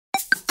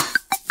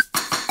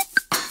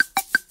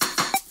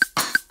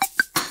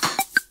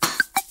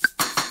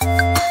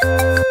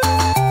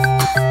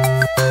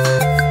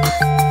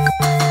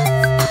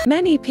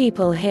Many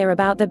people hear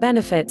about the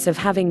benefits of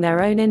having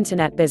their own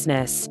internet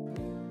business.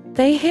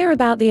 They hear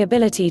about the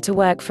ability to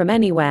work from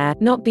anywhere,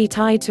 not be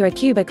tied to a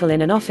cubicle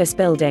in an office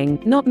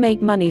building, not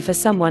make money for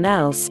someone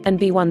else, and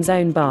be one's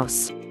own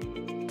boss.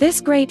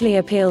 This greatly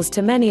appeals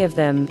to many of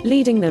them,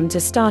 leading them to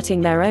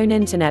starting their own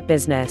internet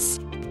business.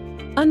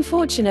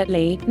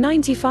 Unfortunately,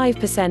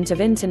 95%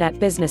 of internet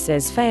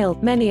businesses fail,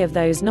 many of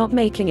those not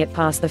making it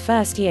past the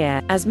first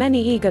year, as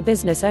many eager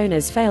business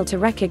owners fail to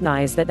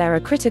recognize that there are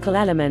critical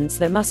elements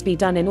that must be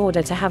done in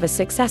order to have a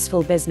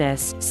successful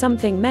business,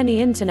 something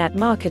many internet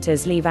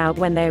marketers leave out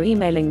when they're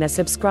emailing their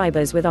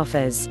subscribers with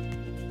offers.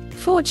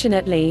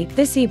 Fortunately,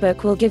 this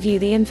ebook will give you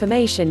the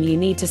information you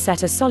need to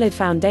set a solid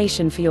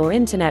foundation for your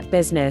internet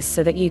business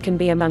so that you can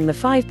be among the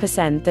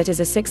 5% that is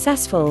a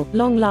successful,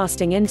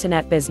 long-lasting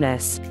internet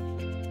business.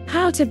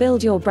 How to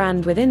build your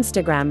brand with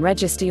Instagram.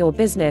 Register your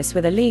business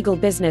with a legal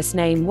business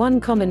name. One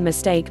common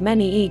mistake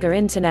many eager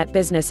internet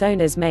business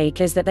owners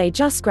make is that they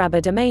just grab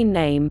a domain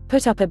name,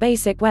 put up a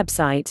basic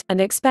website,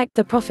 and expect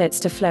the profits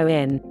to flow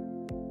in.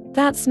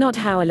 That's not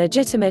how a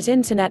legitimate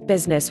internet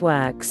business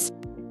works.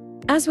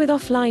 As with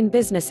offline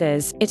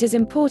businesses, it is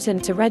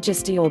important to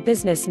register your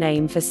business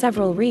name for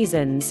several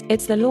reasons.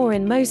 It's the law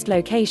in most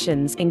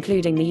locations,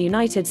 including the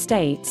United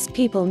States.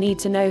 People need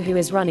to know who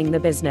is running the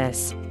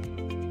business.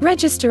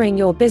 Registering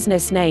your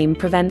business name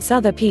prevents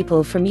other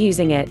people from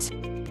using it.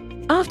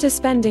 After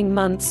spending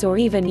months or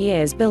even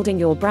years building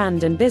your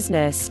brand and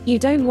business, you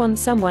don't want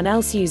someone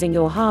else using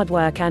your hard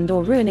work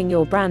and/or ruining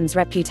your brand's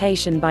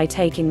reputation by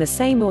taking the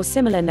same or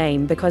similar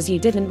name because you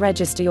didn't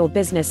register your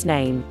business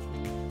name.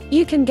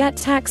 You can get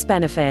tax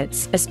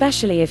benefits,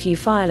 especially if you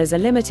file as a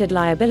limited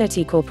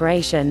liability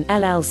corporation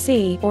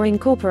 (LLC) or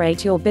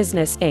incorporate your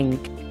business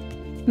Inc.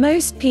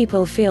 Most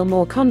people feel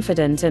more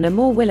confident and are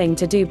more willing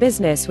to do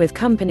business with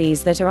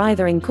companies that are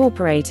either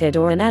incorporated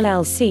or an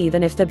LLC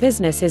than if the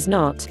business is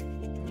not.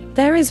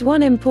 There is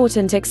one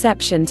important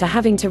exception to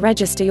having to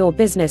register your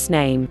business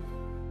name.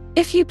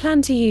 If you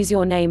plan to use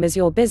your name as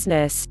your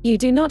business, you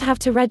do not have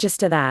to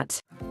register that.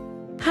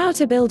 How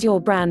to build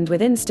your brand with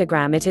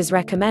Instagram. It is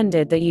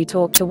recommended that you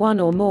talk to one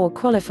or more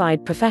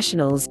qualified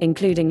professionals,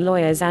 including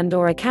lawyers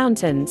and/or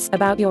accountants,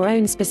 about your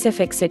own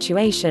specific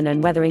situation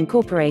and whether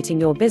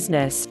incorporating your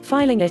business,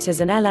 filing it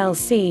as an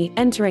LLC,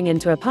 entering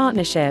into a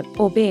partnership,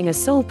 or being a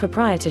sole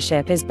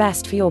proprietorship is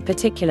best for your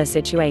particular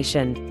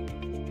situation.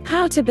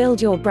 How to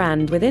build your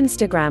brand with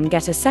Instagram.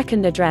 Get a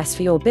second address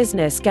for your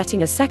business.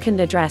 Getting a second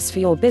address for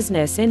your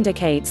business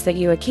indicates that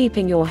you are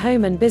keeping your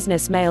home and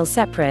business mail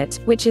separate,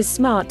 which is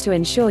smart to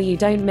ensure you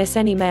don't miss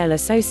any mail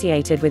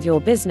associated with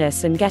your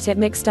business and get it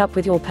mixed up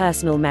with your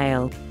personal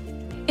mail.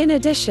 In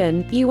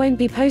addition, you won't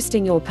be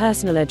posting your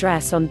personal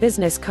address on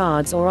business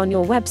cards or on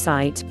your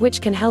website,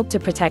 which can help to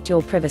protect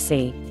your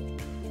privacy.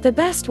 The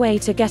best way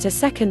to get a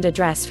second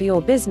address for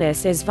your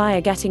business is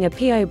via getting a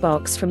PO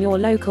box from your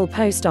local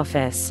post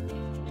office.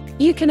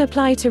 You can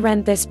apply to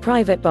rent this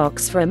private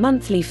box for a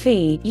monthly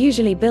fee,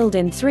 usually billed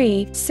in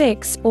 3,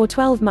 6, or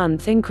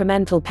 12-month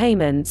incremental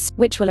payments,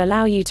 which will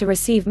allow you to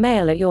receive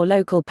mail at your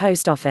local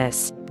post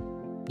office.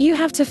 You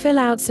have to fill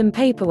out some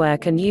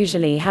paperwork and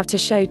usually have to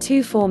show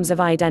 2 forms of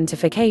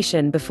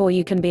identification before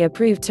you can be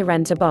approved to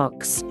rent a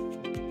box.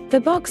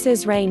 The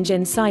boxes range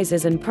in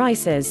sizes and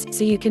prices,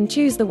 so you can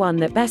choose the one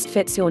that best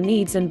fits your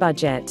needs and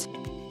budget.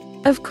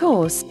 Of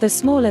course, the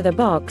smaller the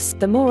box,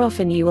 the more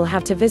often you will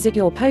have to visit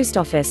your post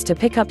office to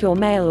pick up your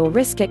mail or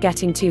risk it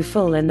getting too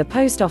full and the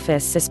post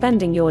office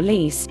suspending your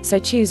lease, so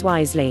choose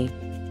wisely.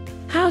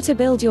 How to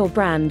build your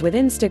brand with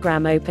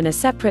Instagram. Open a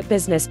separate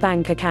business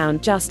bank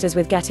account. Just as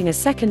with getting a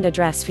second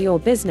address for your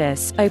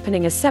business,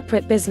 opening a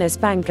separate business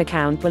bank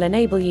account will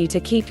enable you to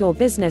keep your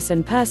business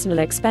and personal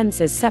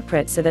expenses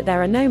separate so that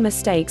there are no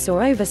mistakes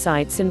or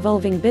oversights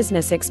involving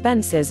business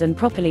expenses and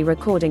properly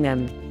recording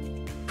them.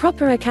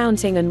 Proper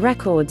accounting and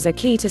records are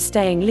key to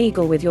staying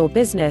legal with your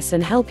business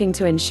and helping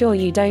to ensure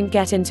you don't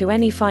get into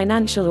any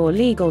financial or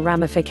legal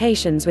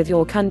ramifications with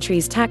your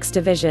country's tax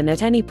division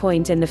at any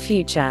point in the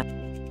future.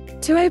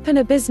 To open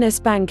a business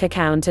bank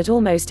account at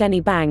almost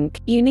any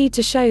bank, you need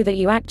to show that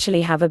you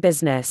actually have a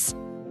business.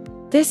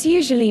 This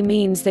usually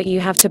means that you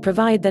have to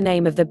provide the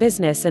name of the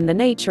business and the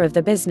nature of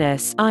the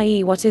business,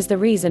 i.e., what is the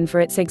reason for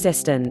its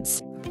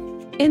existence.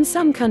 In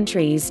some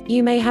countries,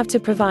 you may have to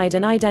provide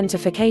an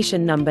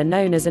identification number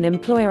known as an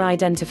employer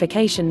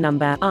identification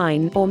number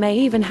 (EIN), or may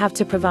even have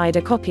to provide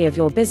a copy of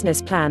your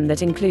business plan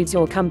that includes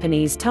your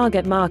company's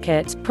target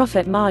market,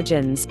 profit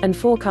margins, and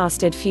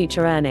forecasted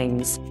future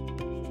earnings.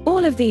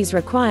 All of these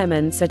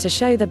requirements are to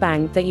show the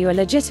bank that you are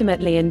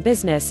legitimately in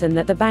business and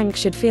that the bank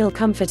should feel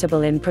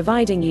comfortable in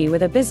providing you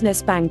with a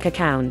business bank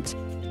account.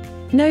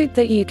 Note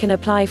that you can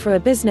apply for a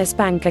business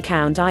bank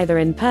account either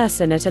in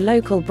person at a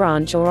local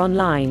branch or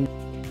online.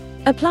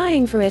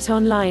 Applying for it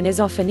online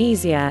is often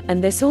easier,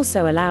 and this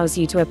also allows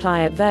you to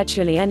apply at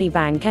virtually any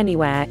bank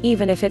anywhere,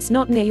 even if it's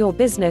not near your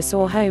business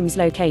or home's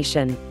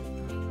location.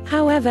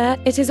 However,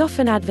 it is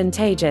often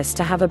advantageous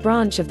to have a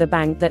branch of the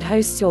bank that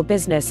hosts your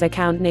business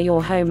account near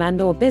your home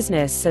and/or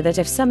business so that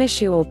if some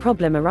issue or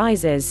problem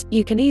arises,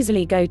 you can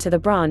easily go to the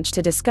branch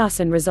to discuss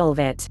and resolve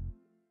it.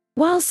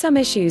 While some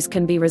issues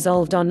can be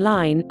resolved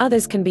online,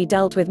 others can be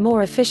dealt with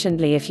more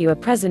efficiently if you are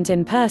present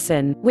in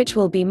person, which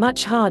will be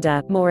much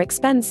harder, more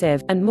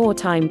expensive, and more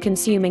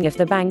time-consuming if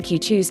the bank you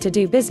choose to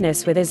do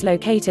business with is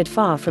located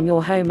far from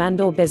your home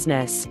and/or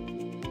business.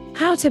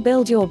 How to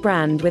build your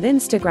brand with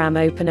Instagram.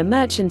 Open a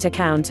merchant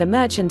account. A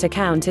merchant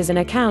account is an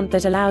account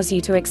that allows you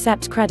to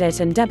accept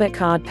credit and debit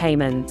card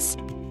payments.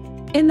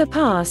 In the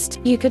past,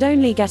 you could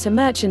only get a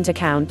merchant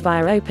account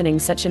via opening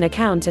such an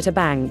account at a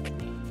bank.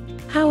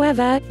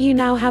 However, you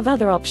now have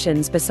other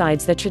options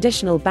besides the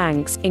traditional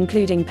banks,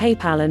 including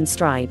PayPal and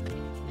Stripe.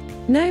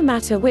 No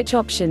matter which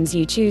options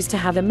you choose to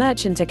have a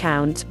merchant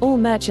account, all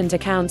merchant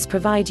accounts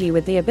provide you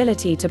with the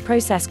ability to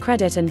process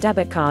credit and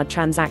debit card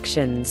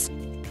transactions.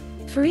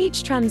 For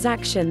each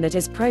transaction that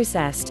is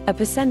processed, a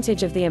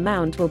percentage of the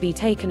amount will be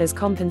taken as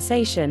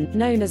compensation,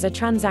 known as a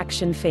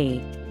transaction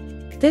fee.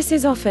 This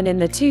is often in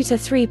the 2 to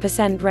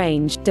 3%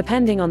 range,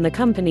 depending on the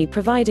company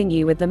providing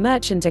you with the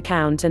merchant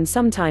account and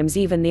sometimes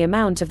even the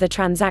amount of the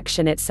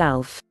transaction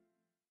itself.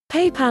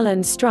 PayPal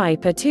and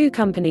Stripe are two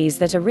companies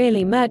that are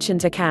really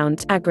merchant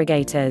account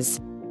aggregators.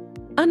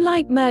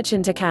 Unlike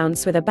merchant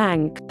accounts with a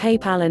bank,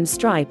 PayPal and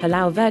Stripe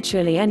allow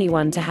virtually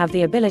anyone to have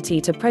the ability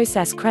to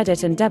process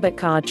credit and debit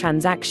card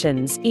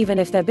transactions, even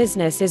if their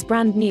business is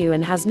brand new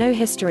and has no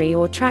history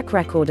or track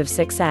record of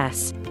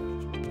success.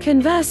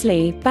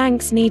 Conversely,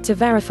 banks need to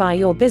verify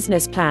your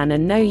business plan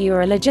and know you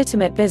are a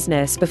legitimate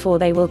business before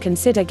they will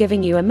consider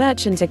giving you a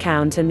merchant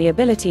account and the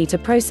ability to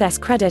process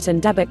credit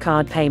and debit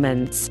card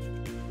payments.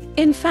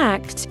 In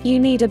fact, you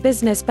need a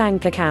business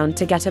bank account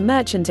to get a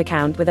merchant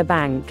account with a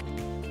bank.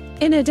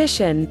 In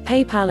addition,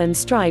 PayPal and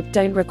Stripe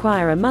don't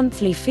require a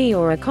monthly fee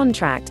or a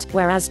contract,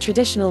 whereas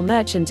traditional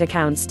merchant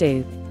accounts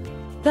do.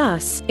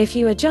 Thus, if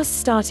you are just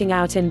starting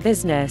out in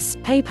business,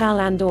 PayPal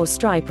and/or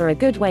Stripe are a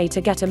good way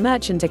to get a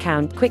merchant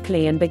account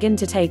quickly and begin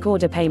to take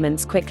order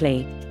payments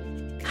quickly.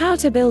 How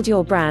to build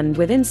your brand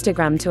with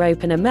Instagram. To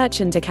open a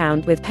merchant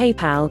account with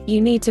PayPal, you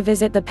need to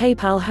visit the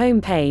PayPal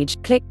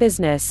homepage, click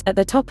Business at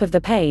the top of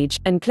the page,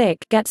 and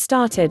click Get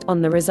Started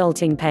on the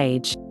resulting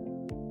page.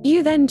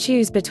 You then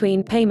choose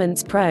between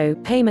Payments Pro,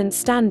 Payments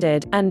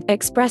Standard, and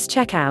Express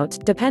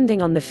Checkout,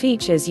 depending on the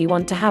features you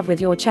want to have with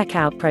your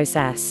checkout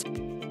process.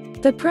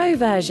 The Pro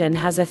version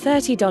has a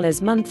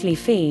 $30 monthly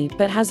fee,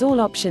 but has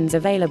all options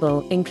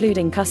available,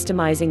 including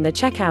customizing the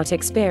checkout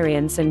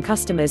experience and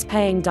customers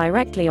paying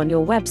directly on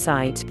your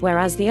website,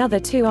 whereas the other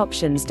two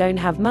options don't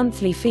have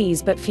monthly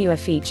fees but fewer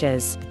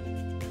features.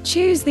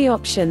 Choose the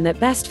option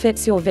that best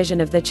fits your vision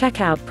of the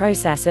checkout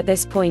process at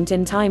this point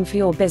in time for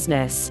your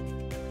business.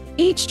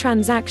 Each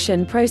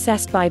transaction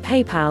processed by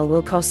PayPal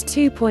will cost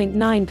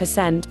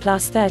 2.9%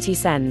 plus 30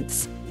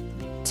 cents.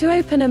 To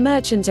open a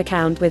merchant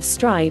account with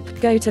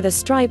Stripe, go to the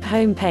Stripe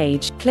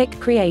homepage, click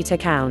Create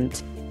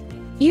Account.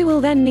 You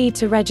will then need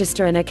to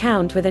register an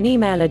account with an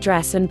email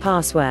address and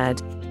password.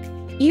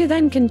 You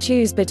then can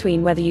choose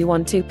between whether you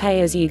want to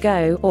pay as you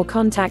go or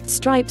contact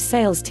Stripe's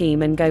sales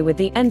team and go with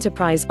the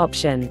Enterprise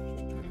option.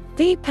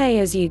 The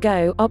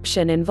pay-as-you-go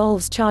option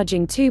involves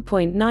charging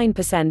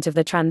 2.9% of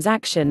the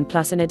transaction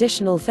plus an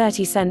additional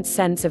 30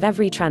 cents of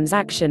every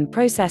transaction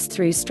processed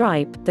through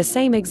Stripe, the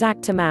same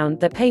exact amount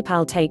that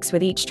PayPal takes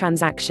with each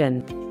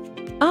transaction.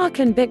 ARC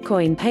and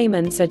Bitcoin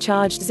payments are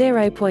charged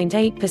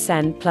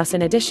 0.8% plus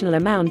an additional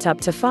amount up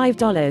to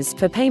 $5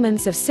 for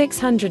payments of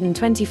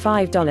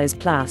 $625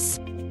 plus.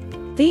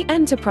 The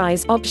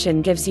Enterprise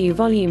option gives you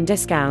volume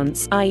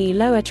discounts, i.e.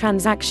 lower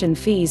transaction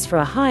fees for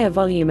a higher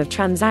volume of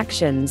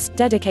transactions,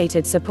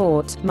 dedicated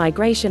support,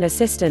 migration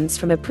assistance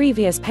from a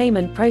previous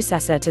payment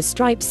processor to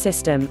Stripe's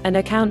system, and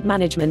account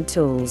management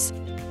tools.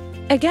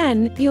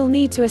 Again, you'll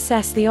need to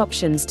assess the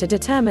options to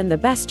determine the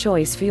best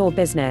choice for your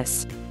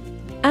business.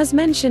 As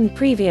mentioned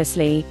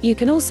previously, you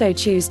can also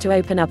choose to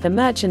open up a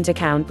merchant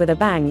account with a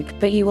bank,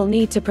 but you will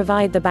need to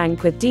provide the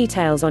bank with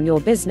details on your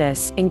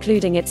business,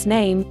 including its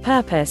name,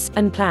 purpose,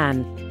 and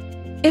plan.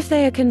 If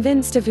they are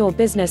convinced of your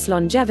business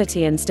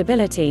longevity and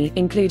stability,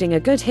 including a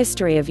good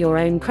history of your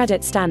own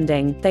credit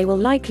standing, they will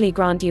likely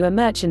grant you a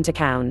merchant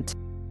account.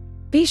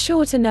 Be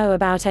sure to know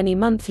about any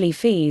monthly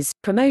fees,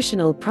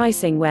 promotional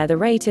pricing where the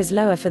rate is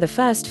lower for the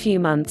first few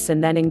months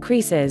and then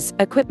increases,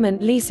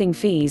 equipment leasing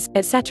fees,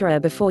 etc.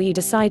 before you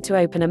decide to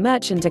open a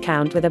merchant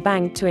account with a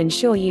bank to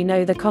ensure you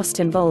know the cost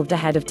involved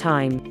ahead of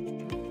time.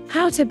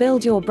 How to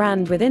build your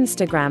brand with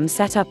Instagram.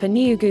 Set up a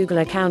new Google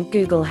account.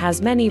 Google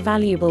has many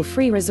valuable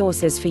free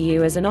resources for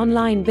you as an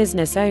online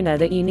business owner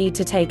that you need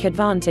to take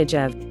advantage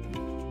of.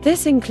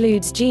 This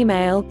includes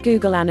Gmail,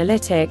 Google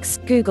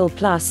Analytics, Google+,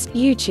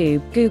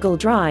 YouTube, Google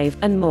Drive,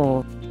 and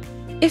more.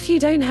 If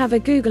you don't have a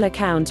Google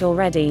account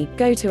already,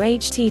 go to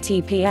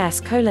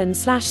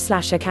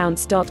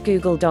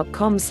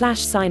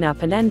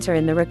https://accounts.google.com/signup and enter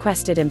in the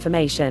requested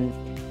information.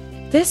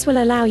 This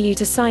will allow you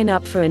to sign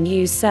up for and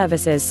use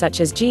services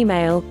such as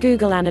Gmail,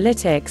 Google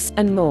Analytics,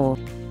 and more.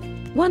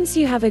 Once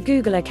you have a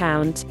Google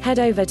account, head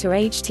over to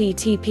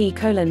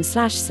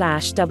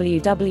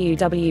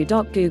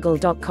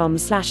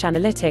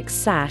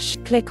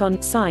http://www.google.com/analytics/ click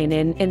on Sign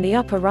In the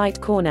upper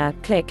right corner,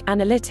 click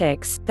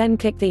Analytics, then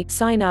click the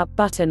Sign Up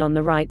button on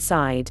the right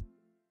side.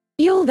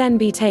 You'll then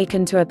be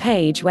taken to a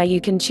page where you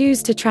can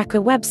choose to track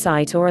a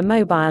website or a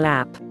mobile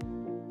app.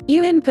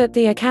 You input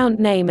the account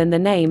name and the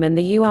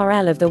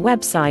URL of the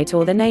website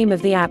or the name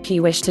of the app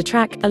you wish to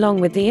track,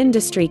 along with the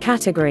industry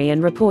category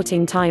and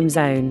reporting time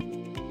zone.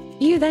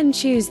 You then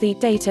choose the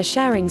data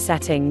sharing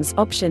settings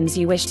options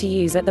you wish to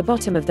use at the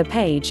bottom of the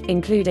page,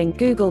 including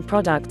Google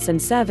products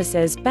and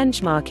services,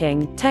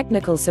 benchmarking,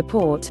 technical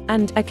support,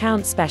 and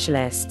account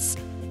specialists.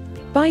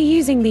 By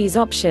using these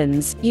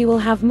options, you will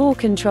have more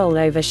control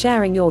over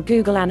sharing your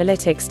Google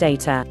Analytics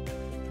data.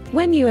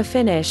 When you are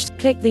finished,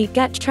 click the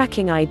Get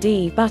Tracking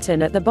ID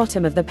button at the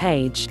bottom of the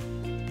page.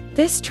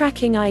 This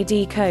tracking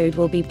ID code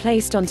will be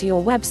placed onto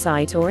your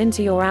website or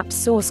into your app's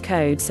source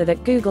code so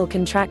that Google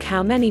can track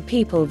how many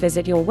people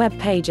visit your web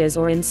pages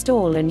or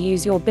install and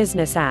use your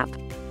business app.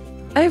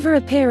 Over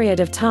a period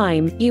of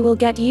time, you will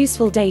get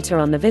useful data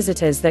on the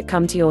visitors that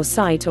come to your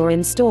site or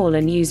install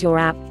and use your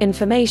app,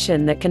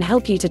 information that can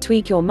help you to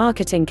tweak your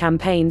marketing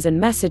campaigns and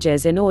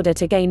messages in order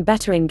to gain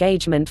better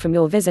engagement from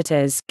your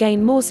visitors,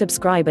 gain more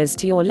subscribers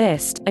to your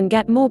list, and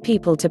get more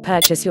people to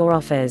purchase your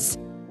offers.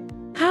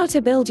 How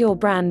to build your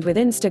brand with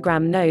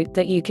Instagram. Note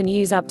that you can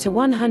use up to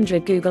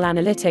 100 Google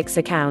Analytics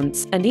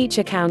accounts, and each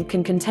account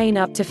can contain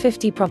up to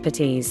 50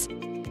 properties.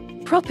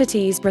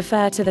 Properties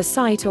refer to the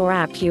site or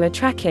app you are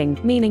tracking,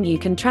 meaning you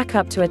can track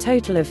up to a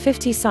total of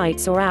 50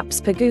 sites or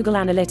apps per Google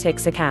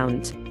Analytics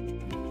account.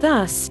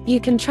 Thus,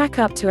 you can track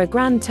up to a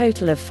grand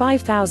total of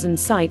 5,000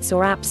 sites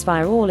or apps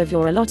via all of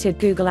your allotted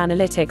Google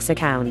Analytics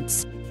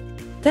accounts.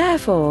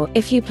 Therefore,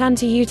 if you plan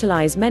to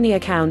utilize many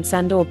accounts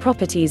and/or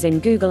properties in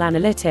Google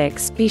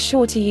Analytics, be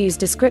sure to use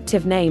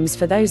descriptive names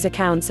for those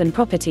accounts and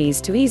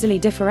properties to easily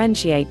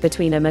differentiate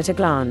between them at a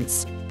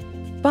glance.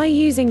 By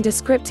using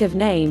descriptive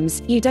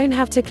names, you don't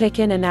have to click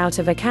in and out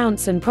of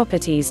accounts and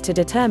properties to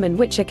determine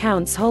which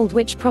accounts hold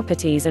which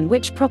properties and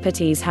which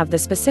properties have the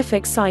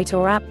specific site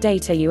or app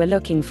data you are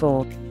looking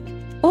for.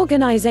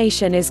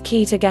 Organization is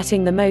key to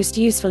getting the most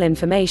useful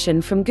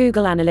information from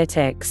Google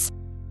Analytics.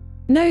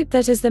 Note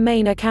that as the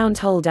main account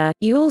holder,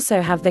 you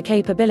also have the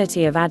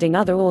capability of adding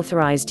other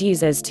authorized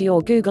users to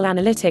your Google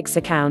Analytics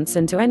accounts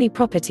and to any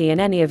property in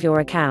any of your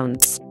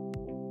accounts.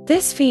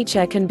 This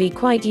feature can be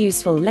quite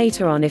useful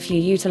later on if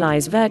you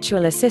utilize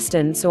virtual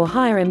assistants or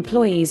hire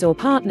employees or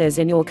partners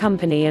in your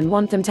company and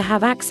want them to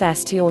have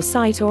access to your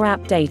site or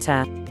app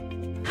data.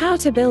 How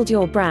to build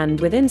your brand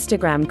with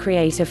Instagram.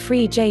 Create a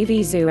free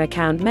JVZoo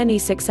account. Many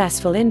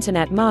successful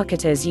internet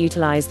marketers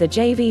utilize the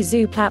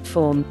JVZoo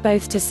platform,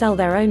 both to sell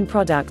their own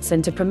products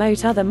and to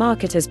promote other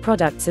marketers'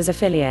 products as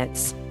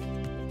affiliates.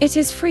 It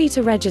is free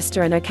to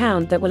register an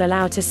account that will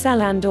allow to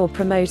sell and/or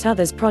promote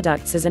others'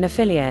 products as an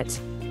affiliate.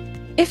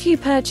 If you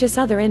purchase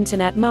other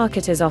internet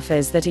marketers'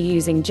 offers that are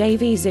using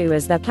JVZoo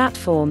as their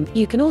platform,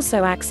 you can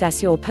also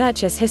access your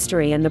purchase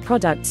history and the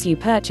products you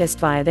purchased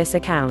via this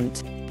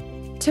account.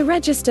 To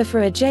register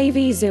for a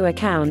JVZoo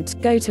account,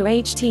 go to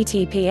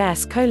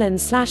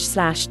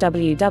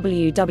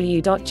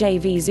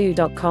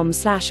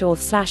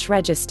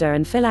https://www.jvzoo.com/auth/register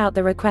and fill out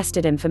the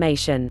requested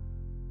information.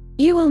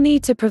 You will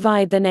need to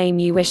provide the name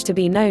you wish to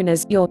be known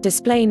as, your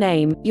display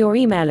name, your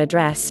email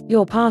address,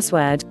 your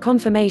password,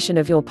 confirmation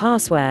of your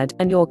password,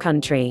 and your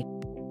country.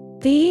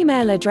 The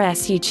email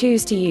address you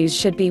choose to use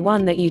should be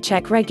one that you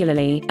check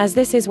regularly, as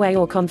this is where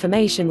your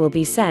confirmation will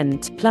be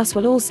sent, plus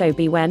will also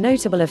be where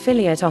notable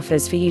affiliate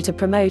offers for you to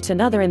promote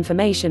and other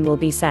information will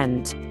be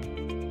sent.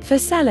 For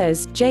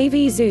sellers,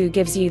 JVZoo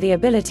gives you the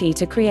ability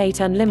to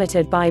create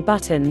unlimited buy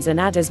buttons and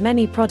add as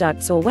many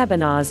products or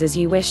webinars as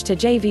you wish to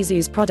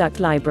JVZoo's product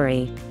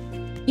library.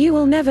 You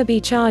will never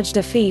be charged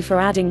a fee for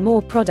adding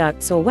more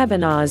products or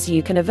webinars.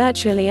 You can a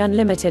virtually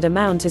unlimited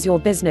amount as your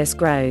business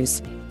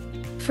grows.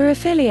 For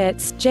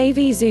affiliates,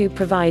 JVZoo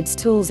provides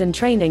tools and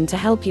training to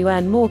help you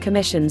earn more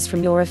commissions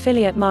from your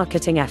affiliate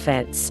marketing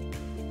efforts.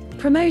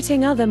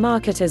 Promoting other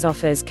marketers'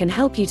 offers can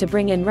help you to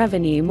bring in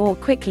revenue more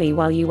quickly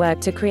while you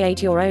work to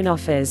create your own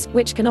offers,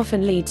 which can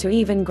often lead to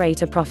even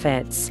greater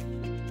profits.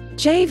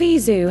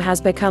 JVZoo has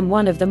become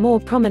one of the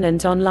more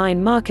prominent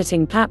online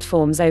marketing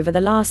platforms over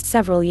the last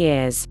several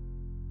years.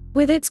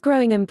 With its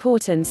growing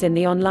importance in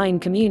the online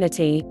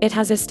community, it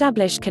has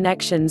established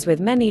connections with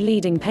many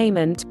leading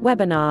payment,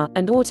 webinar,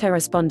 and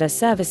autoresponder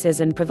services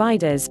and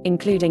providers,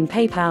 including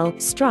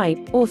PayPal,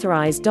 Stripe,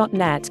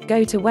 Authorize.net,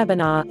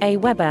 GoToWebinar,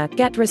 Aweber,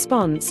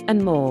 GetResponse,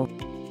 and more.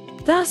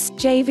 Thus,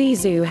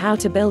 JVZoo How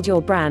to Build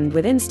Your Brand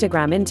with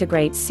Instagram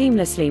integrates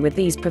seamlessly with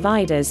these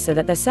providers so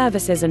that their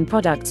services and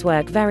products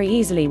work very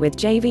easily with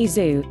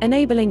JVZoo,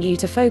 enabling you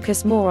to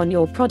focus more on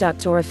your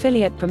product or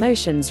affiliate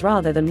promotions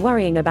rather than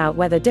worrying about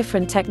whether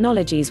different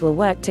technologies will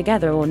work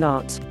together or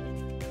not.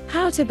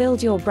 How to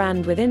build your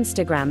brand with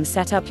Instagram.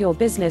 Set up your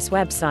business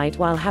website.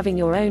 While having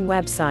your own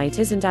website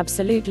isn't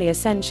absolutely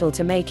essential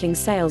to making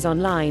sales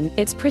online,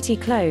 it's pretty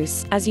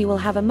close, as you will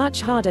have a much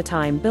harder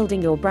time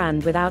building your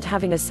brand without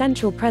having a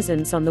central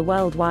presence on the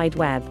World Wide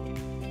Web.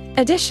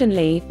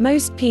 Additionally,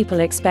 most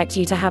people expect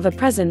you to have a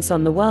presence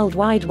on the World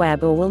Wide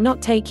Web or will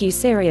not take you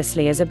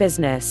seriously as a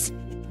business.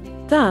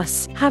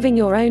 Thus, having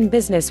your own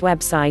business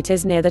website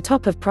is near the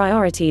top of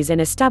priorities in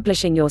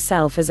establishing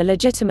yourself as a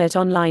legitimate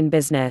online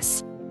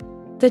business.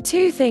 The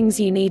two things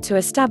you need to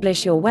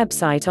establish your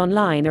website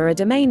online are a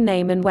domain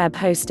name and web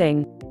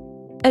hosting.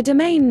 A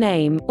domain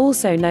name,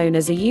 also known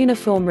as a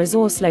Uniform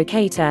Resource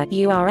Locator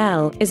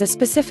 (URL), is a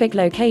specific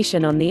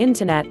location on the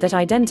internet that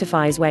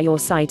identifies where your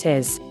site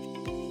is.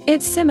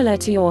 It's similar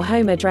to your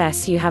home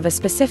address. You have a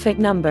specific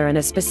number and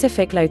a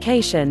specific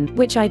location,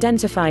 which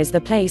identifies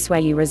the place where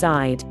you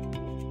reside.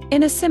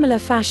 In a similar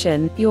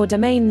fashion, your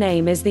domain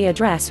name is the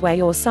address where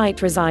your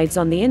site resides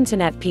on the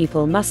internet.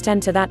 People must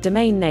enter that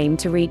domain name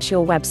to reach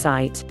your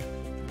website.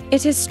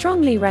 It is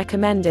strongly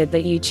recommended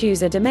that you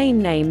choose a domain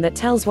name that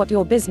tells what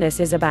your business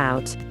is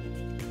about.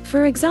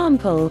 For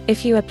example,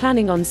 if you are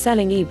planning on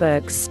selling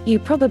ebooks, you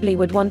probably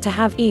would want to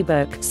have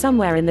ebook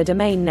somewhere in the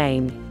domain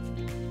name.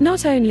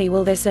 Not only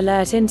will this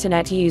alert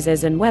internet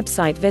users and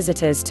website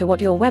visitors to what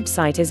your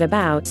website is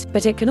about,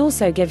 but it can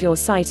also give your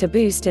site a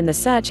boost in the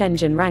search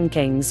engine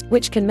rankings,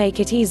 which can make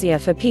it easier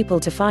for people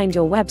to find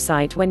your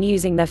website when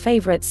using their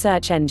favorite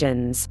search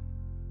engines.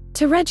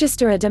 To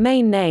register a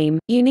domain name,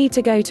 you need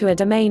to go to a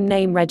domain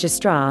name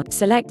registrar,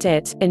 select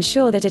it,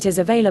 ensure that it is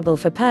available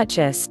for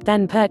purchase,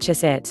 then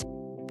purchase it.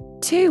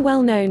 Two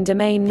well-known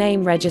domain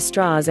name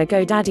registrars are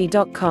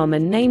GoDaddy.com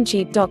and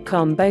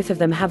Namecheap.com. Both of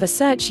them have a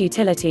search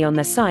utility on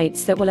their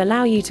sites that will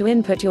allow you to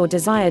input your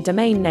desired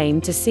domain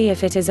name to see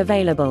if it is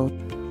available.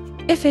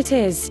 If it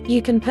is,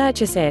 you can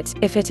purchase it.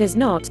 If it is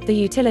not, the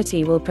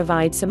utility will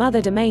provide some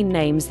other domain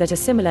names that are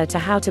similar to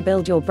how to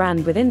build your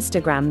brand with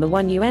Instagram. The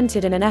one you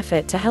entered in an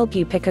effort to help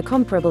you pick a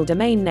comparable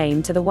domain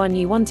name to the one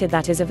you wanted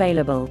that is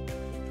available.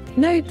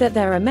 Note that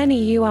there are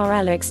many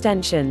URL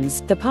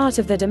extensions, the part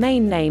of the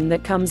domain name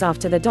that comes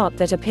after the dot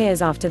that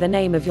appears after the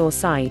name of your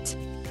site.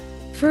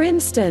 For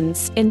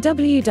instance, in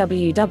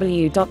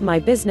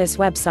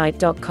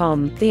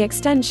www.mybusinesswebsite.com, the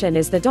extension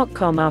is the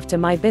 .com after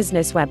my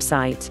business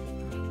website.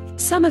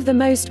 Some of the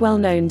most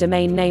well-known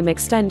domain name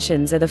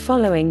extensions are the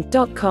following: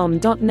 .com,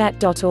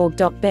 .net, .org,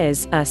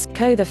 .biz, us,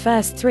 co. The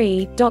first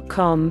three,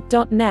 .com,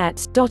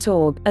 .net,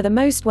 .org, are the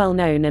most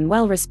well-known and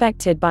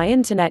well-respected by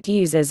internet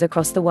users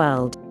across the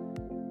world.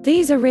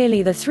 These are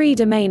really the three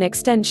domain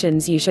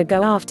extensions you should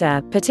go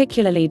after,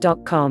 particularly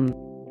 .com.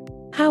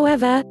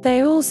 However,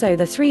 they are also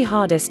the three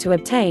hardest to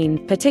obtain,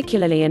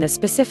 particularly in a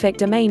specific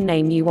domain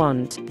name you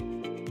want.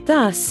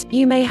 Thus,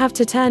 you may have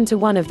to turn to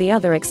one of the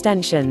other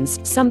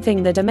extensions,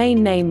 something the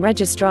domain name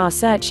registrar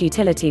search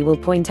utility will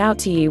point out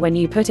to you when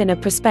you put in a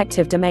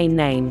prospective domain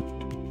name.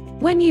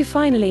 When you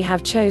finally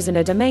have chosen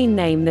a domain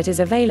name that is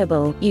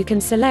available, you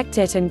can select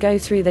it and go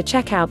through the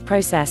checkout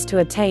process to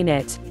obtain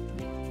it.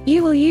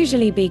 You will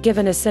usually be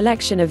given a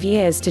selection of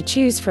years to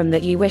choose from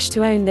that you wish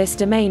to own this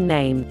domain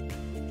name.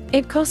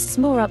 It costs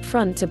more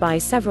upfront to buy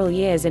several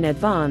years in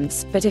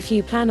advance, but if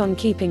you plan on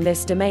keeping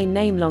this domain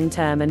name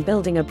long-term and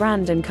building a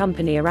brand and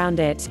company around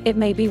it, it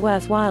may be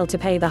worthwhile to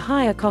pay the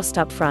higher cost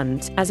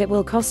upfront, as it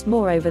will cost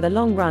more over the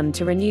long run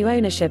to renew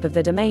ownership of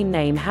the domain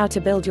name. How to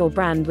build your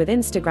brand with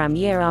Instagram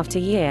year after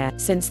year.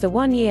 Since the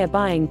one-year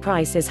buying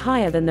price is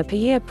higher than the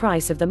per-year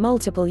price of the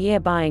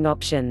multiple-year buying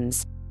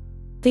options.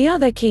 The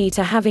other key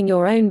to having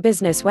your own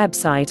business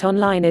website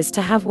online is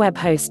to have web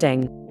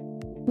hosting.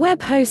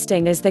 Web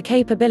hosting is the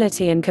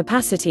capability and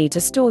capacity to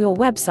store your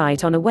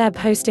website on a web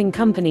hosting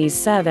company's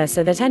server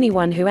so that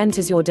anyone who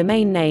enters your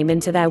domain name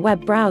into their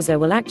web browser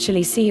will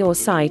actually see your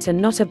site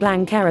and not a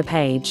blank error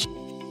page.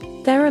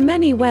 There are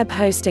many web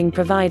hosting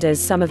providers.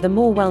 Some of the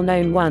more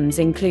well-known ones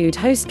include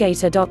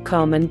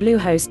HostGator.com and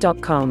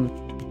Bluehost.com.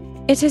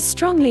 It is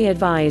strongly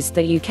advised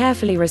that you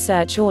carefully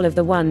research all of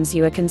the ones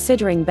you are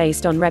considering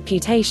based on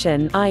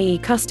reputation, i.e.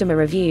 customer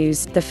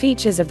reviews, the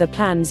features of the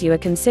plans you are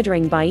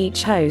considering by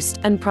each host,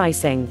 and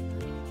pricing.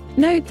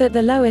 Note that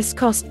the lowest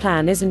cost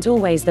plan isn't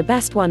always the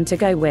best one to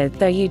go with,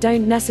 though you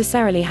don't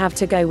necessarily have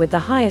to go with the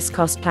highest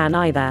cost plan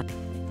either.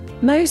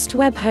 Most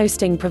web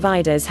hosting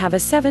providers have a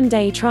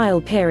 7-day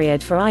trial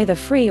period for either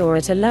free or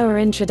at a lower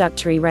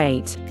introductory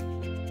rate.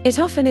 It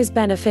often is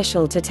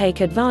beneficial to take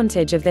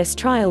advantage of this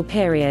trial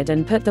period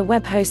and put the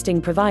web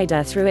hosting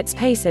provider through its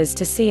paces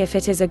to see if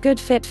it is a good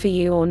fit for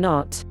you or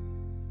not.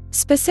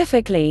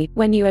 Specifically,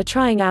 when you are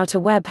trying out a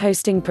web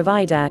hosting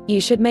provider,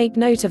 you should make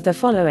note of the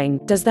following: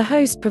 does the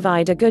host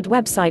provide a good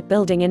website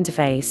building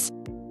interface?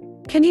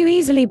 Can you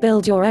easily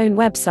build your own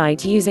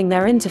website using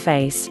their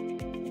interface?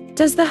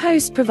 Does the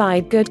host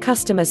provide good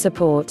customer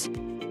support?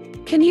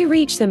 Can you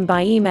reach them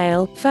by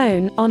email,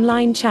 phone,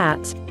 online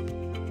chat?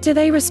 Do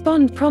they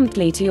respond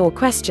promptly to your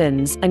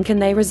questions, and can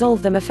they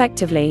resolve them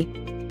effectively?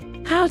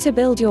 How to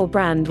build your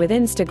brand with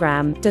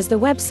Instagram. Does the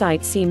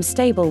website seem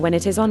stable when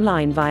it is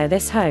online via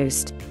this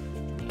host?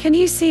 Can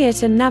you see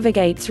it and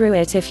navigate through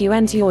it if you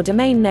enter your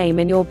domain name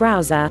in your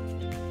browser?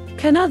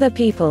 Can other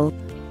people?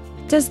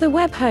 Does the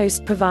web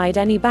host provide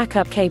any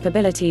backup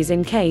capabilities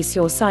in case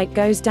your site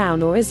goes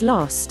down or is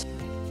lost?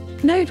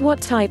 Note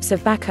what types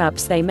of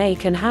backups they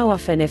make and how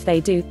often. If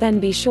they do, then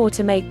be sure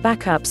to make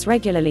backups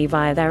regularly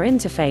via their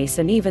interface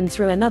and even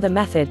through another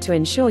method to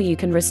ensure you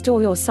can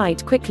restore your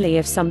site quickly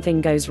if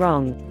something goes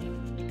wrong.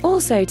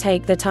 Also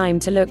take the time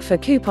to look for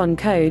coupon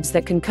codes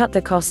that can cut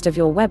the cost of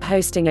your web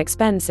hosting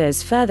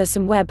expenses further.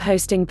 Some web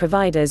hosting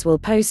providers will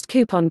post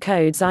coupon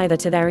codes either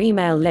to their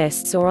email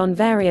lists or on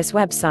various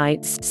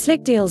websites,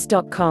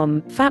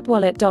 slickdeals.com,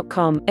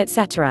 fatwallet.com,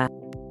 etc.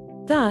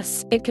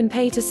 Thus, it can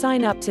pay to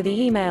sign up to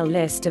the email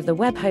list of the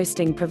web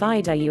hosting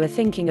provider you are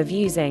thinking of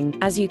using,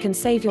 as you can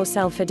save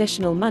yourself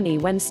additional money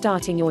when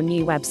starting your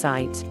new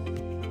website.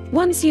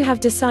 Once you have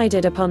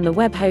decided upon the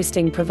web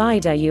hosting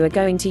provider you are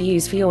going to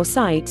use for your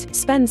site,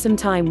 spend some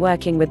time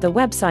working with the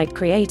website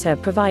creator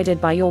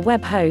provided by your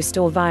web host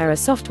or via a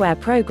software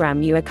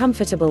program you are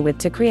comfortable with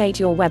to create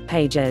your web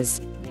pages.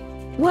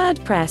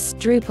 WordPress,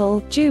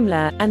 Drupal,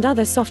 Joomla, and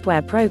other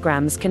software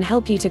programs can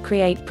help you to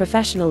create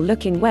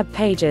professional-looking web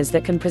pages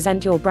that can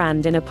present your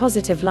brand in a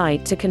positive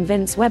light to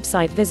convince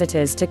website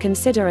visitors to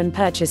consider and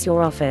purchase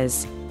your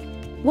offers.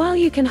 While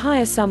you can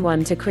hire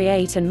someone to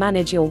create and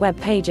manage your web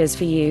pages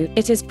for you,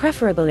 it is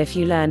preferable if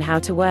you learn how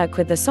to work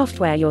with the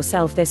software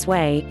yourself. This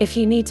way, if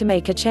you need to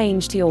make a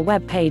change to your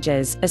web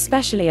pages,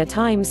 especially a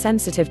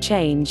time-sensitive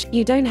change,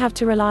 you don't have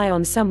to rely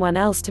on someone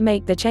else to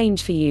make the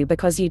change for you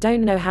because you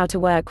don't know how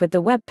to work with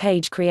the web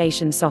page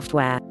creation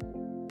software.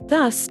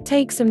 Thus,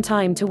 take some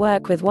time to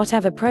work with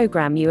whatever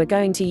program you are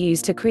going to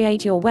use to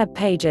create your web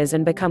pages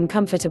and become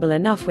comfortable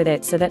enough with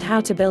it so that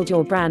how to build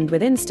your brand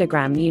with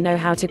Instagram you know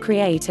how to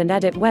create and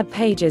edit web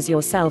pages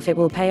yourself. It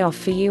will pay off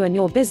for you and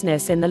your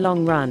business in the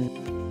long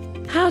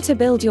run. How to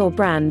build your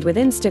brand with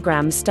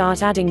Instagram.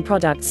 Start adding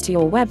products to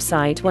your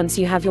website. Once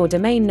you have your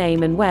domain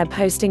name and web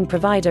hosting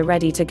provider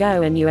ready to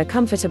go and you are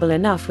comfortable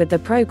enough with the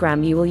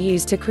program you will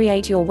use to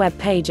create your web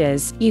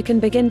pages, you can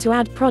begin to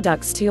add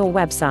products to your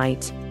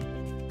website.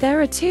 There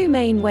are two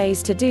main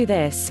ways to do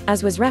this,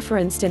 as was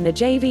referenced in the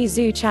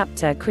JV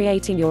chapter: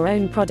 creating your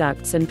own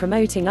products and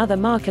promoting other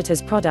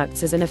marketers'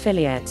 products as an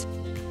affiliate.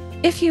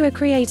 If you are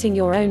creating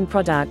your own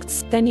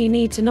products, then you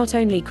need to not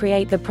only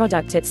create the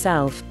product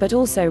itself, but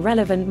also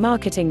relevant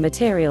marketing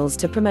materials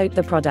to promote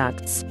the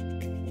products.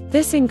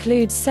 This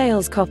includes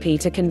sales copy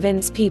to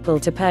convince people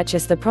to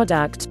purchase the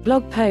product,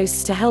 blog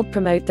posts to help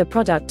promote the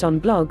product on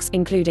blogs,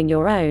 including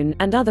your own,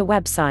 and other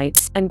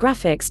websites, and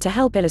graphics to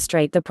help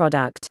illustrate the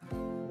product.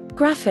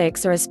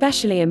 Graphics are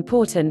especially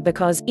important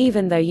because,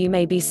 even though you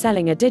may be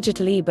selling a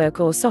digital ebook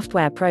or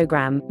software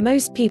program,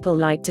 most people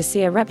like to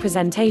see a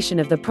representation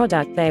of the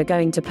product they are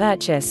going to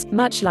purchase,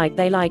 much like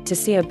they like to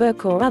see a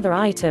book or other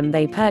item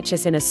they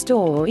purchase in a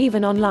store or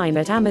even online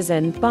at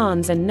Amazon,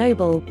 Barnes &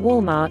 Noble,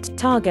 Walmart,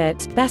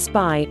 Target, Best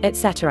Buy,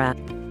 etc.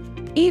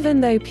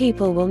 Even though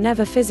people will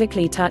never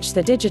physically touch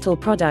the digital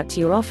product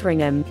you're offering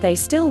them, they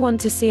still want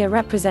to see a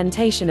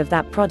representation of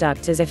that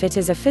product as if it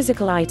is a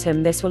physical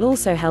item. This will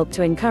also help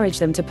to encourage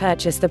them to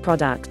purchase the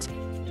product.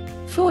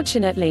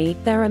 Fortunately,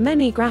 there are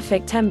many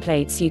graphic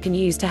templates you can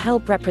use to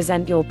help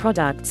represent your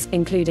products,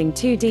 including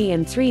 2D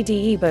and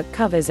 3D ebook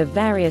covers of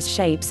various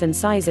shapes and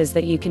sizes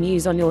that you can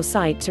use on your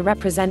site to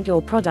represent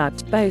your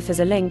product, both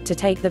as a link to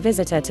take the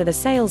visitor to the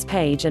sales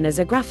page and as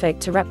a graphic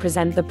to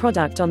represent the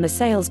product on the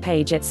sales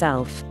page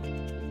itself.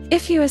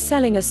 If you are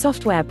selling a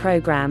software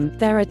program,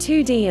 there are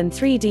 2D and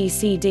 3D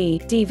CD,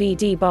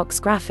 DVD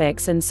box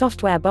graphics and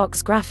software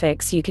box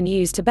graphics you can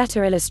use to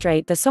better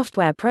illustrate the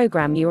software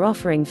program you're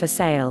offering for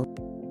sale.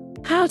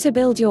 How to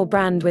build your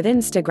brand with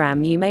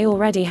Instagram. You may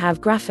already have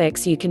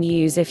graphics you can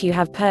use if you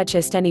have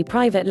purchased any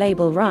private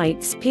label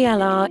rights,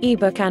 PLR,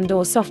 ebook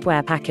and/or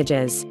software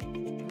packages.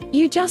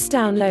 You just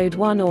download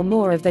one or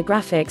more of the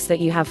graphics that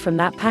you have from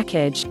that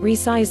package,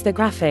 resize the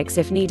graphics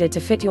if needed to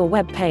fit your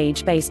web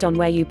page based on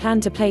where you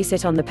plan to place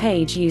it on the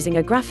page using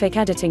a graphic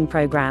editing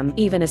program.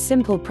 Even a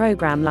simple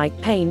program like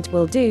Paint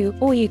will do,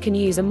 or you can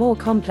use a more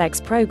complex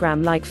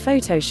program like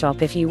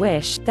Photoshop if you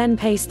wish, then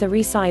paste the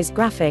resized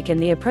graphic in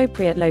the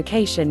appropriate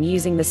location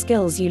using the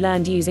skills you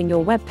learned using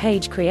your web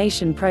page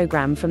creation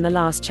program from the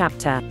last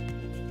chapter.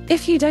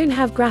 If you don't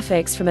have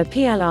graphics from a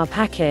PLR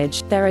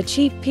package, there are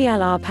cheap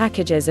PLR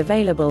packages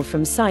available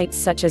from sites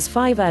such as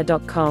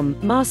Fiverr.com,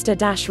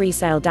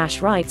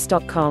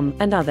 master-resale-rights.com,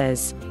 and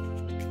others.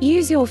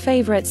 Use your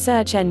favorite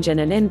search engine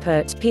and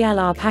input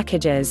PLR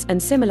packages,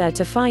 and similar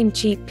to find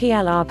cheap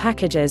PLR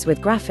packages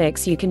with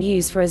graphics you can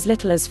use for as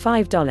little as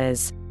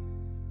 $5.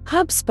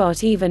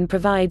 HubSpot even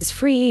provides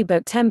free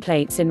ebook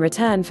templates in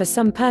return for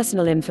some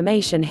personal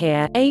information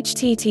here.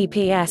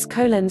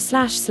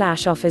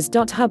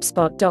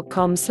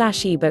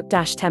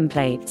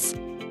 https://offers.hubspot.com/ebook-templates.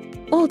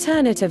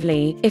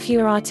 Alternatively, if you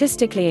are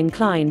artistically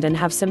inclined and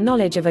have some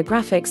knowledge of a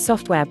graphics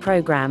software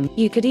program,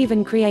 you could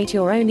even create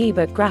your own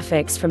ebook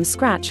graphics from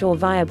scratch or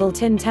via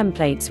built-in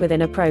templates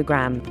within a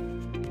program.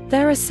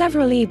 There are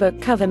several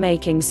ebook cover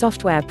making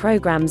software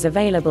programs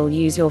available.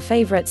 Use your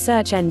favorite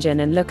search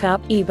engine and look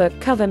up ebook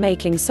cover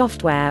making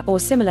software or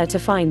similar to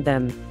find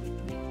them.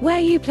 Where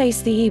you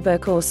place the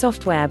ebook or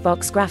software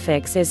box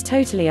graphics is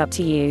totally up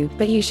to you,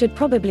 but you should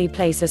probably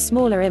place a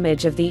smaller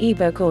image of the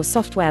ebook or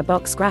software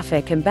box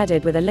graphic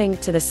embedded with a link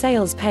to the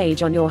sales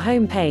page on your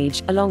home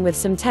page, along with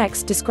some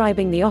text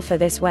describing the offer.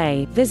 This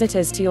way,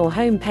 visitors to your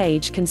home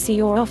page can see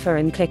your offer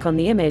and click on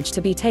the image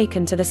to be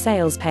taken to the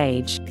sales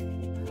page.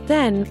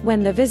 Then,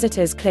 when the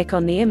visitors click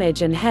on the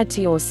image and head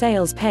to your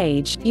sales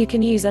page, you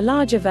can use a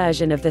larger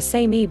version of the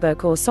same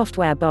ebook or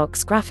software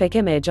box graphic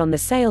image on the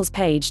sales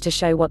page to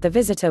show what the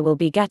visitor will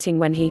be getting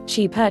when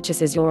she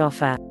purchases your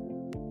offer.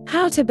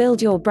 How to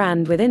build your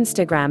brand with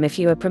Instagram. If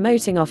you are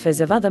promoting offers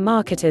of other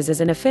marketers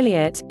as an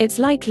affiliate, it's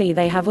likely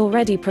they have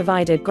already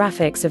provided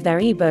graphics of their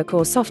ebook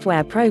or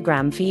software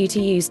program for you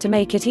to use to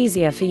make it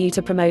easier for you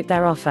to promote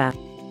their offer.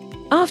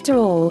 After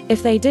all,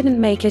 if they didn't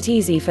make it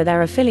easy for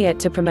their affiliate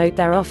to promote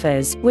their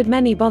offers, would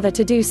many bother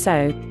to do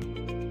so?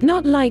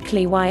 Not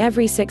likely. Why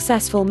every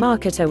successful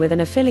marketer with an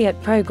affiliate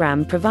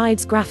program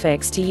provides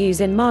graphics to use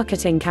in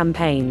marketing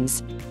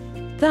campaigns.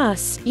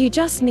 Thus, you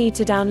just need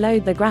to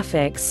download the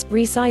graphics,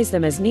 resize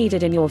them as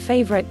needed in your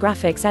favorite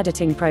graphics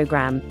editing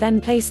program,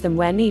 then place them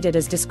where needed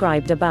as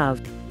described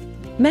above.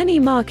 Many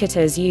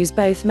marketers use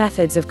both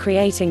methods of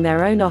creating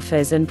their own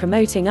offers and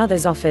promoting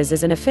others' offers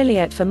as an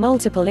affiliate for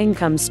multiple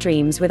income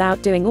streams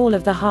without doing all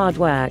of the hard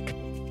work.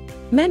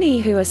 Many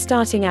who are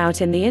starting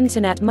out in the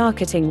internet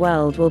marketing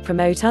world will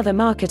promote other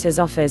marketers'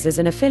 offers as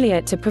an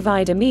affiliate to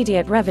provide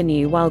immediate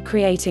revenue while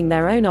creating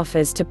their own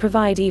offers to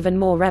provide even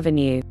more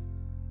revenue.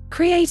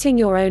 Creating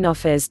your own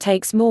offers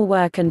takes more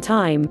work and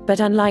time, but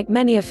unlike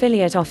many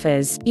affiliate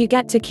offers, you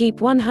get to keep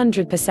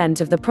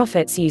 100% of the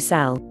profits you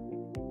sell.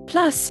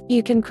 Plus,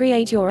 you can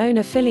create your own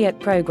affiliate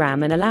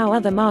program and allow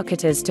other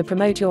marketers to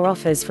promote your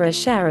offers for a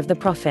share of the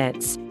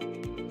profits.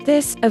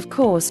 This, of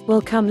course, will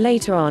come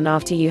later on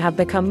after you have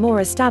become more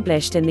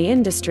established in the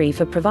industry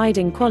for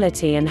providing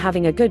quality and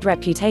having a good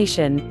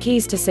reputation.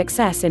 Keys to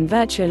success in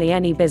virtually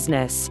any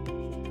business.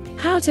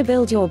 How to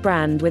build your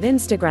brand with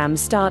Instagram.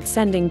 Start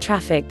sending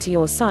traffic to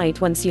your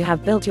site. Once you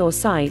have built your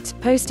site,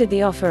 posted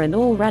the offer and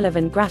all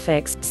relevant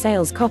graphics,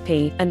 sales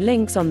copy, and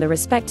links on the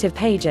respective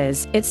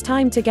pages, it's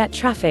time to get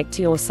traffic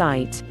to your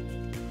site.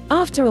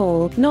 After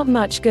all, not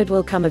much good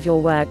will come of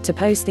your work to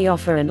post the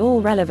offer and all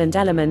relevant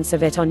elements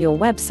of it on your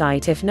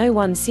website if no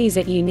one sees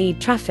it. You need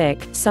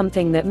traffic,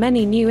 something that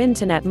many new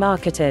internet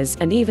marketers,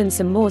 and even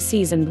some more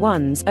seasoned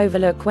ones,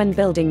 overlook when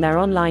building their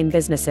online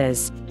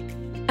businesses.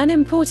 An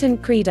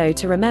important credo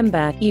to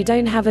remember: you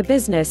don't have a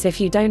business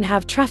if you don't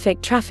have traffic.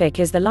 Traffic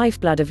is the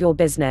lifeblood of your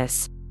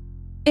business.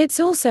 It's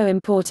also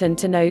important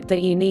to note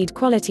that you need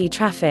quality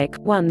traffic,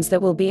 ones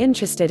that will be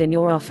interested in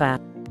your offer.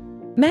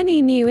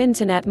 Many new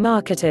internet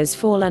marketers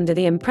fall under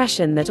the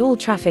impression that all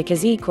traffic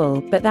is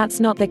equal, but that's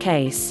not the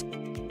case.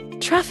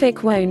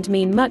 Traffic won't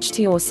mean much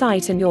to your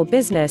site and your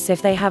business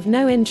if they have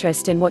no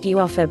interest in what you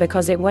offer,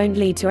 because it won't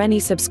lead to any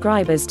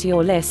subscribers to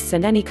your lists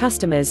and any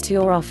customers to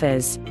your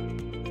offers.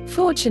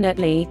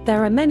 Fortunately,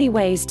 there are many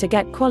ways to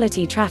get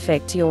quality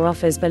traffic to your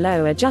offers.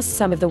 Below are just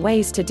some of the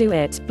ways to do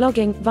it: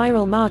 blogging,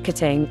 viral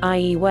marketing,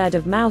 i.e. word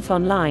of mouth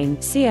online,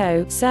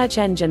 SEO, search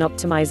engine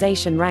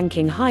optimization,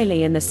 ranking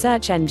highly in the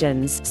search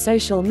engines,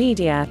 social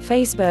media,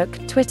 Facebook,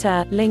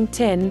 Twitter,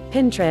 LinkedIn,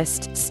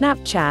 Pinterest,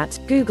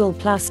 Snapchat, Google+,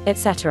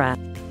 etc.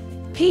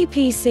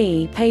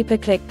 PPC,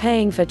 pay-per-click,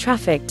 paying for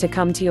traffic to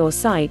come to your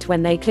site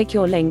when they click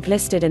your link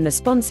listed in the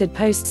sponsored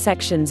post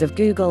sections of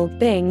Google,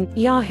 Bing,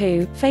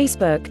 Yahoo,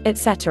 Facebook,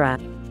 etc.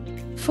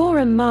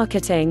 Forum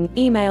marketing,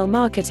 email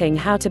marketing.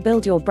 How to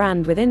build your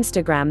brand with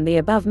Instagram. The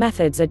above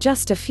methods are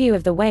just a few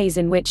of the ways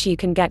in which you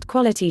can get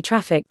quality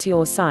traffic to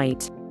your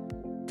site.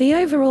 The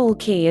overall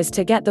key is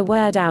to get the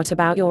word out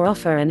about your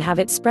offer and have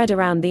it spread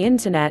around the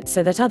internet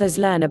so that others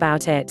learn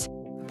about it.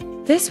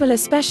 This will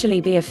especially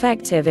be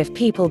effective if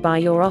people buy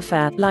your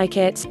offer, like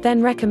it,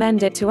 then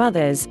recommend it to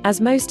others,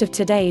 as most of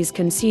today's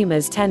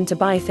consumers tend to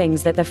buy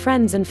things that their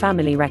friends and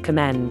family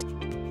recommend.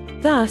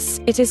 Thus,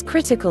 it is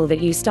critical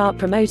that you start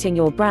promoting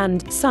your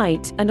brand,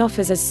 site, and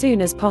offers as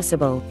soon as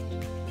possible.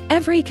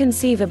 Every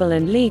conceivable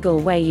and legal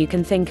way you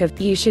can think of,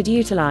 you should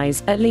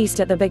utilize, at least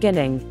at the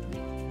beginning.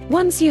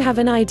 Once you have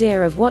an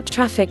idea of what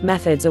traffic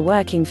methods are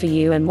working for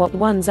you and what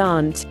ones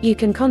aren't, you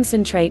can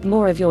concentrate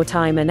more of your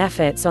time and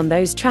efforts on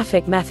those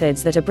traffic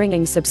methods that are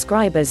bringing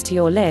subscribers to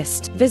your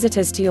list,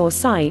 visitors to your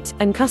site,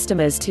 and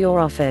customers to your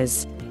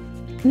offers.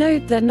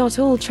 Note that not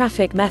all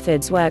traffic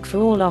methods work for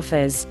all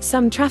offers.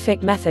 Some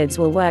traffic methods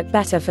will work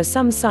better for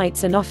some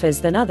sites and offers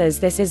than others.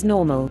 This is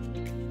normal.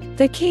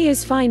 The key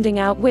is finding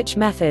out which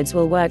methods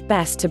will work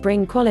best to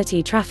bring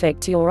quality traffic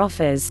to your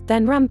offers,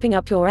 then ramping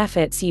up your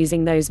efforts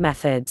using those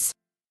methods.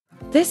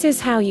 This is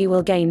how you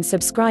will gain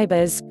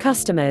subscribers,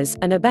 customers,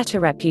 and a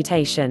better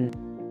reputation.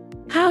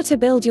 How to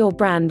build your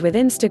brand with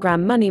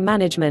Instagram. Money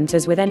management.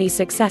 As with any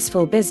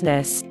successful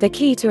business, the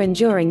key to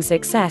enduring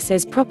success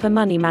is proper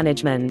money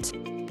management.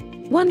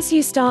 Once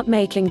you start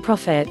making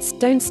profits,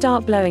 don't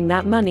start blowing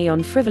that money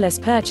on frivolous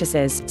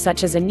purchases,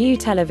 such as a new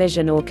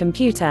television or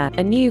computer,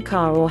 a new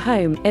car or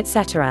home,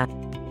 etc.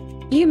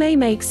 You may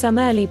make some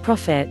early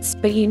profits,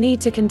 but you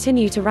need to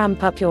continue to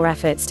ramp up your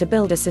efforts to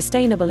build a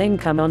sustainable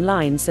income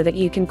online so that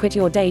you can quit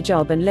your day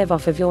job and live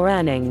off of your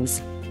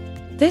earnings.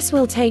 This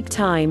will take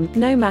time,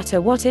 no matter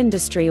what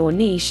industry or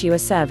niche you are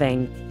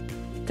serving.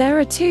 There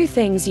are 2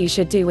 things you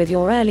should do with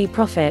your early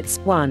profits.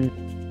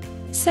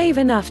 1. Save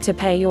enough to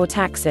pay your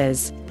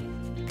taxes.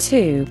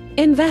 2.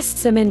 Invest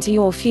some into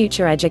your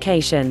future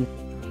education.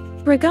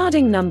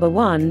 Regarding number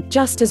 1,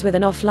 just as with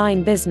an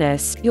offline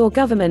business, your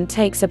government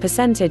takes a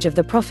percentage of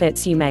the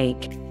profits you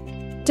make.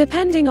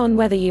 Depending on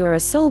whether you are a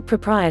sole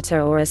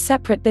proprietor or a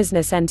separate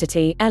business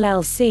entity,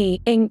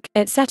 LLC, Inc.,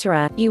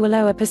 etc., you will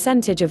owe a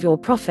percentage of your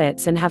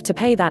profits and have to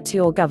pay that to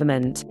your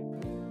government.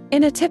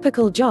 In a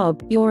typical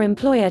job, your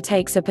employer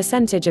takes a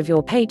percentage of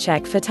your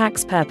paycheck for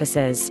tax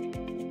purposes.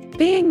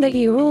 Being that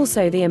you are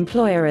also the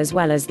employer as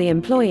well as the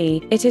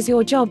employee, it is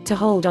your job to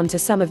hold on to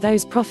some of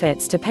those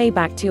profits to pay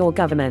back to your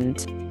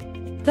government.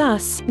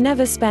 Thus,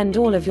 never spend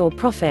all of your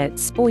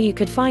profits, or you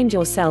could find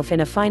yourself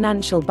in a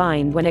financial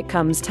bind when it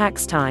comes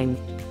tax time.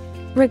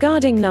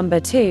 Regarding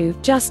number 2,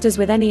 just as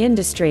with any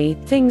industry,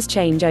 things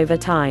change over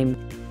time.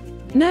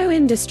 No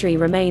industry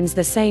remains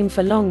the same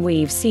for long.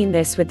 We've seen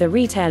this with the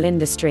retail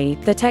industry,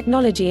 the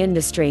technology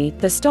industry,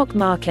 the stock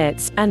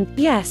markets, and,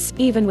 yes,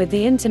 even with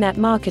the internet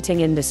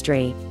marketing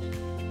industry.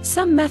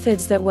 Some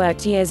methods that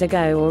worked years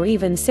ago or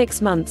even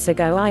 6 months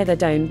ago either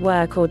don't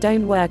work or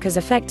don't work as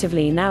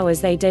effectively now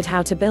as they did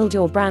how to build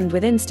your brand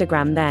with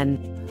Instagram then.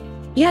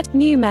 Yet,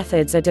 new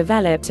methods are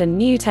developed and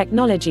new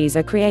technologies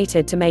are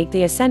created to make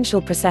the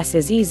essential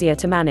processes easier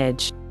to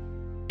manage.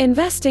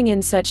 Investing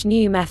in such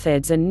new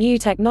methods and new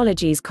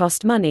technologies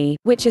cost money,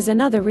 which is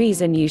another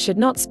reason you should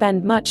not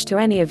spend much to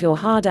any of your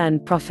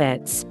hard-earned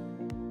profits.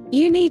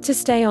 You need to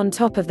stay on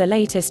top of the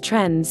latest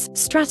trends,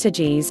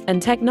 strategies,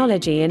 and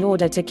technology in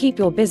order to keep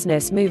your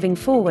business moving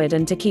forward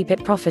and to keep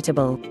it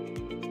profitable.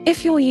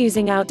 If you're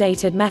using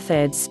outdated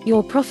methods,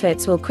 your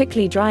profits will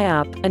quickly dry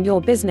up, and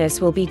your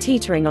business will be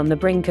teetering on the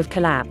brink of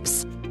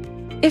collapse.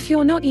 If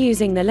you're not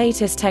using the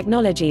latest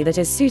technology that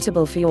is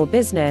suitable for your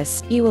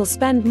business, you will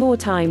spend more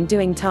time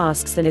doing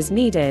tasks than is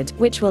needed,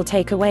 which will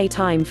take away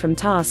time from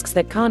tasks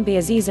that can't be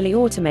as easily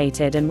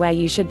automated and where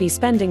you should be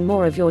spending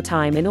more of your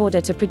time in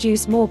order to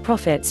produce more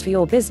profits for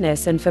your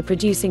business and for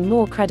producing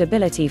more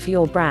credibility for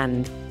your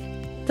brand.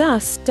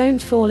 Thus,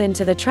 don't fall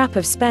into the trap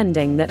of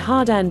spending that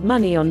hard-earned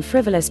money on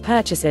frivolous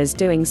purchases.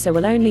 Doing so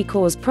will only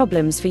cause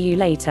problems for you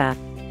later.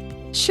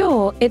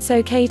 Sure, it's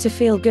okay to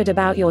feel good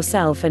about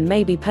yourself and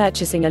maybe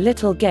purchasing a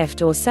little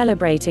gift or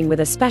celebrating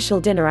with a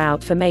special dinner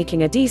out for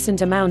making a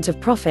decent amount of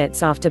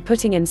profits after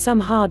putting in some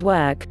hard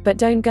work, but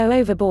don't go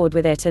overboard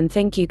with it and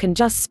think you can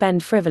just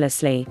spend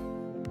frivolously.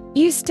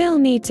 You still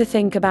need to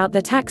think about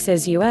the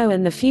taxes you owe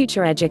and the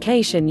future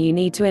education you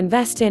need to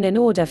invest in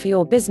order for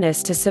your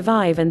business to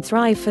survive and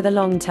thrive for the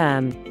long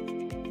term.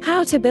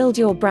 How to build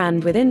your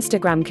brand with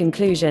Instagram.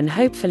 Conclusion.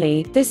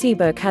 Hopefully, this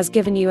ebook has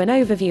given you an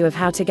overview of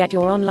how to get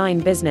your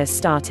online business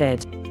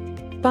started.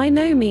 By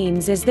no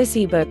means is this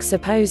ebook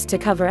supposed to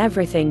cover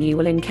everything you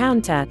will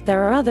encounter.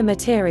 There are other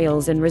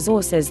materials and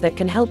resources that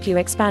can help you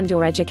expand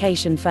your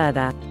education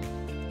further.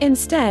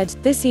 Instead,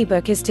 this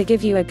ebook is to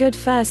give you a good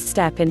first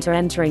step into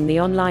entering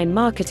the online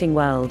marketing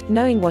world,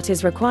 knowing what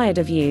is required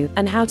of you,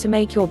 and how to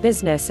make your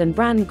business and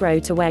brand grow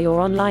to where your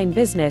online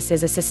business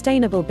is a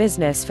sustainable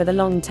business for the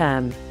long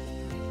term.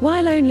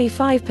 While only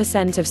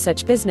 5% of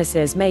such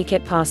businesses make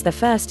it past the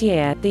first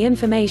year, the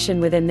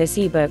information within this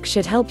ebook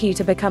should help you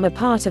to become a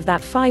part of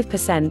that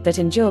 5% that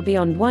endure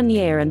beyond 1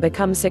 year and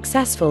become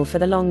successful for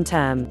the long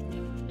term.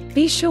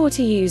 Be sure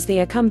to use the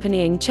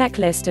accompanying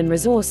checklist and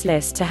resource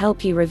list to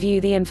help you review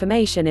the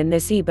information in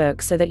this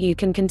ebook so that you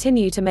can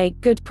continue to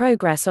make good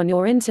progress on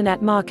your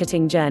internet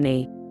marketing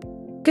journey.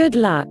 Good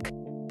luck!